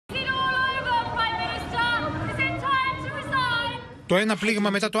Το ένα πλήγμα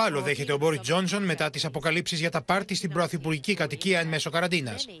μετά το άλλο δέχεται ο Μπόρις Τζόνσον μετά τις αποκαλύψεις για τα πάρτι στην πρωθυπουργική κατοικία εν μέσω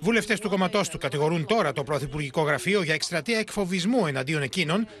καραντίνας. Βουλευτές του κόμματός του κατηγορούν τώρα το πρωθυπουργικό γραφείο για εκστρατεία εκφοβισμού εναντίον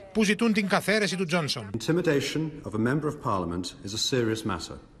εκείνων που ζητούν την καθαίρεση του Τζόνσον. Intimidation of a member of parliament is a serious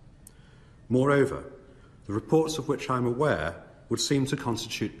matter. Moreover, the reports of which I am aware would seem to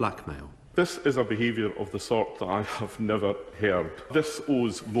constitute blackmail. This is a behaviour of the sort that I have never heard. This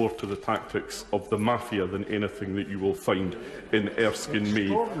owes more to the tactics of the mafia than anything that you will find in Erskine May.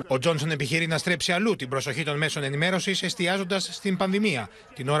 Ο Τζόνσον επιχειρεί να στρέψει αλλού την προσοχή των μέσων ενημέρωσης, εστιάζοντας στην πανδημία,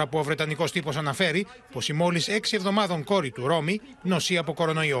 την ώρα που ο βρετανικός τύπος αναφέρει πως η μόλις 6 εβδομάδων κόρη του Ρώμη νοσεί από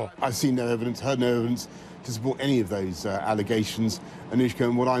κορονοϊό. I've seen no evidence, heard no evidence to support any of those allegations. Anushka,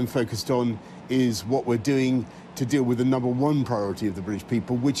 and what I'm focused on is what we're doing to deal with the number one priority of the British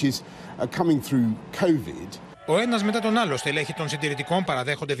people, which is coming through COVID. Ο ένας μετά τον άλλο στελέχη των Συντηρητικών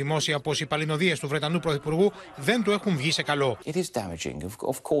παραδέχονται δημόσια πως οι παλινοδίες του Βρετανού Πρωθυπουργού δεν του έχουν βγει σε καλό. It is damaging.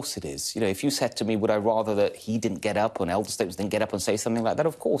 Of course it is. You know, if you said to me, would I rather that he didn't get up and elder statesmen didn't get up and say something like that?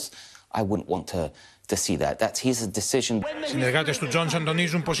 Of course, I wouldn't want to see that. That's his decision. Συνεργάτες του Τζόνσον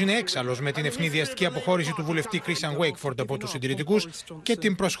τονίζουν πως είναι έξαλλος με την ευνηδιαστική αποχώρηση του βουλευτή Κρίστιαν Βέικφορντ από τους Συντηρητικούς και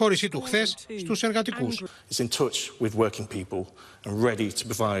την προσχώρησή του χθες στους εργατικούς. Is in touch with working people and ready to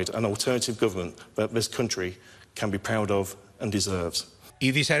provide an alternative government that this country can be proud of and deserves.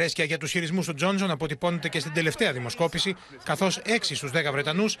 Η δυσαρέσκεια για τους χειρισμούς του Τζόνσον αποτυπώνεται και στην τελευταία δημοσκόπηση, καθώς 6 στους 10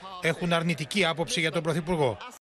 Βρετανούς έχουν αρνητική άποψη για τον Πρωθυπουργό.